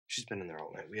She's been in there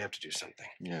all night. We have to do something.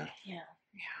 Yeah. Yeah.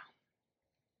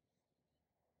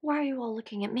 Why are you all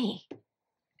looking at me?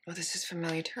 Well, this is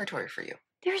familiar territory for you.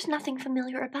 There's nothing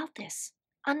familiar about this.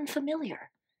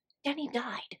 Unfamiliar. Denny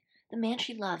died. The man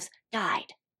she loves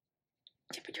died.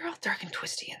 Yeah, but you're all dark and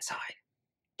twisty inside.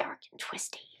 Dark and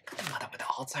twisty. The mother with the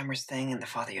Alzheimer's thing and the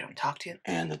father you don't talk to.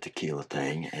 And the tequila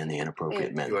thing and the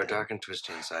inappropriate men. You are dark and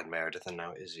twisty inside, Meredith, and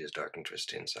now Izzy is dark and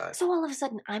twisty inside. So all of a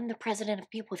sudden, I'm the president of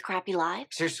people with crappy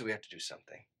lives? Seriously, we have to do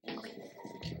something.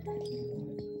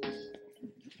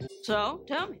 So,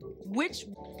 tell me, which...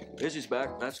 Izzy's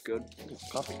back. That's good.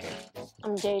 Coffee cup.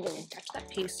 I'm dating. Touch that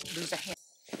piece, lose a hand.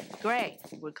 Great,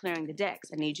 we're clearing the decks.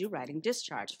 I need you writing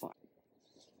discharge form.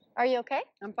 Are you okay?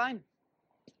 I'm fine.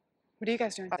 What are you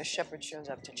guys doing? The shepherd shows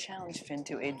up to challenge Finn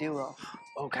to a duel.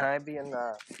 Oh, can I be in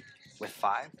with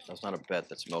 5? That's not a bet.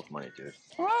 That's milk money, dude.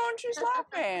 Oh, and she's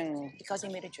laughing. Because he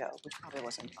made a joke, which probably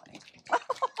wasn't funny.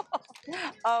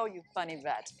 Oh, you funny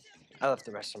vet. I left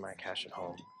the rest of my cash at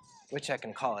home, which I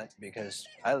can call it because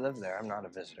I live there. I'm not a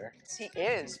visitor. He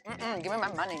is. Give me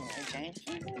my money, Mary Jane.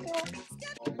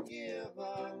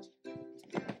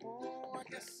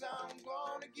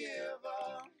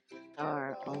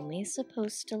 Are only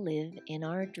supposed to live in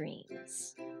our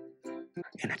dreams.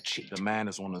 And a cheat. The man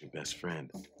is one of your best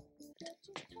friends.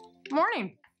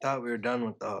 Morning. Thought we were done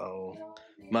with the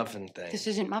muffin thing. This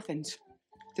isn't muffins.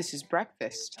 This is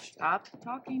breakfast. Stop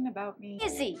talking about me.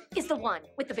 Izzy is the one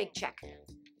with the big check.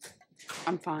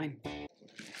 I'm fine.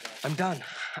 I'm done.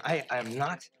 I'm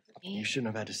not. You shouldn't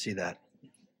have had to see that.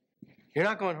 You're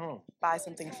not going home. Buy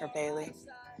something for Bailey.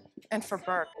 And for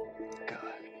Burke. God.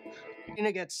 You're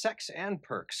gonna get sex and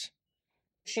perks.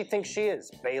 She thinks she is,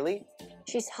 Bailey.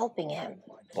 She's helping him.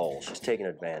 Oh, she's taking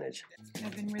advantage.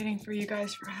 I've been waiting for you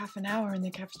guys for half an hour in the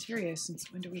cafeteria.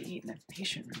 Since when do we eat in the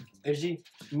patient room? There's a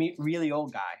really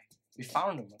old guy. We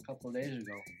found him a couple of days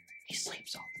ago. He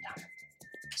sleeps all the time.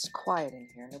 It's quiet in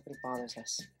here. Nobody bothers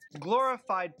us.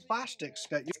 Glorified plastics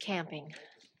got you. It's camping.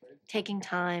 Taking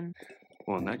time.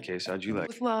 Well, in that case, how'd you like?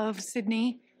 With love,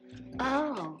 Sydney.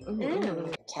 Oh.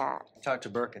 Ew. Cat. Talk to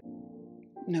Birkin.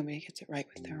 Nobody gets it right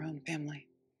with their own family.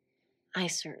 I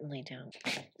certainly don't.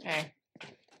 Hey.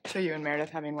 So you and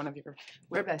Meredith having one of your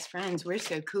we're best friends, we're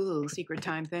so cool secret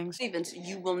time things. Stevens,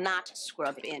 you will not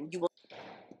scrub in. You will...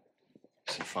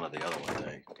 It's in front of the other one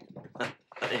thing. I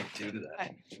didn't do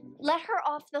that. Let her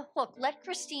off the hook. Let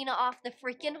Christina off the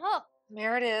freaking hook.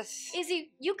 Meredith.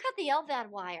 Izzy, you cut the LVAD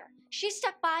wire. She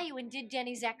stuck by you and did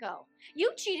Denny's echo.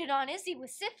 You cheated on Izzy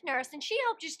with Sif Nurse, and she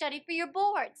helped you study for your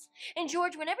boards. And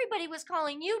George, when everybody was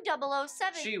calling you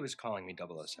 007... She was calling me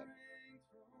 007.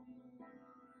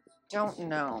 Don't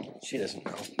know. She doesn't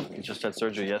know. He just had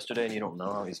surgery yesterday and you don't know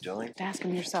how he's doing? Ask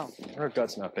him yourself. Her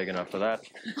gut's not big enough for that.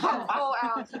 Oh,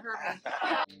 Alex, you hurt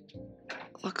me.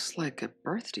 Looks like a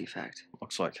birth defect.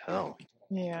 Looks like hell.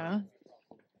 Yeah.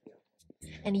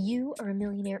 And you are a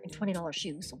millionaire in $20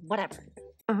 shoes, so whatever.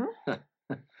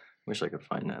 Wish I could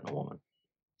find that in a woman.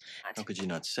 How could you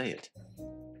not say it?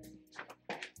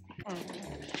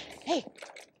 Hey,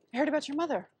 I heard about your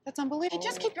mother. That's unbelievable. Hey,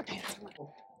 just keep your pants on.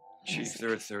 She's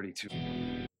third 32.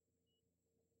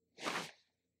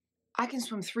 I can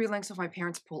swim 3 lengths of my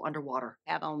parents' pool underwater.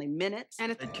 Have only minutes.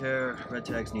 And it's Red care, red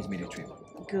tags needs immediate treatment.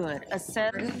 Good.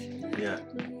 Assess... Yeah.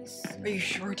 Are you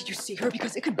sure? Did you see her?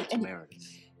 Because it could be any...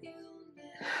 Meredith.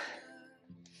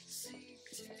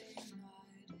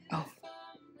 Oh.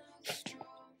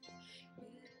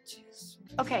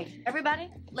 Okay, everybody,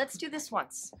 let's do this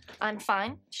once. I'm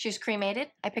fine. She's cremated.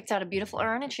 I picked out a beautiful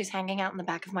urn, and she's hanging out in the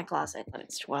back of my closet. But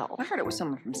it's 12. I heard it was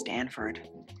someone from Stanford.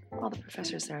 All the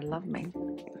professors there love me.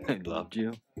 He loved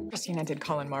you. Christina did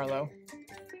Colin Marlowe.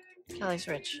 Kelly's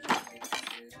rich.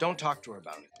 Don't talk to her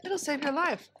about it. It'll save your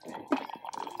life.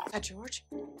 That George?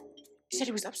 He said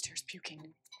he was upstairs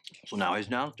puking. So now he's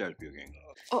downstairs puking.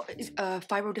 Oh, is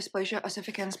fibrodysplasia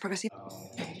ossificans progressiva?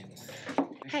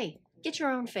 Hey, get your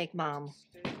own fake mom.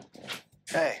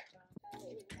 Hey.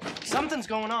 Something's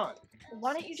going on.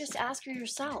 Why don't you just ask her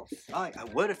yourself? I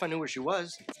would if I knew where she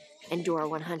was. Endure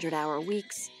 100-hour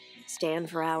weeks. Stand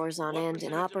for hours on end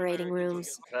in operating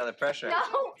rooms. Another pressure.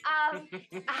 No,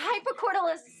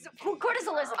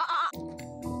 hypercortisolism.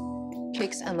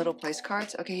 Cakes and little place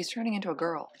cards? Okay, he's turning into a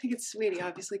girl. I think it's sweet. He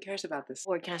obviously cares about this.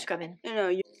 Ward, can I scrub in? No,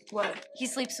 you... What? He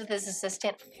sleeps with his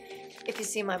assistant. If you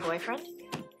see my boyfriend,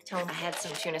 tell him I had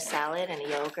some tuna salad and a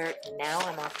yogurt, and now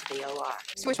I'm off to the OR.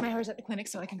 Switch my hours at the clinic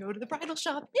so I can go to the bridal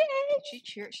shop. Yay! She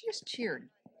cheered. She just cheered.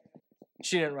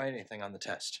 She didn't write anything on the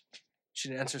test. She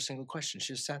didn't answer a single question.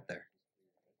 She just sat there.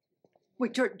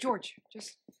 Wait, George,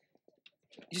 just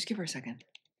give her a second.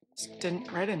 Just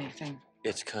didn't write anything.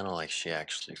 It's kind of like she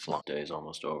actually flunked. Day's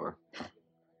almost over.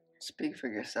 Speak for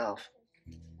yourself.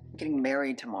 I'm getting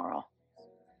married tomorrow.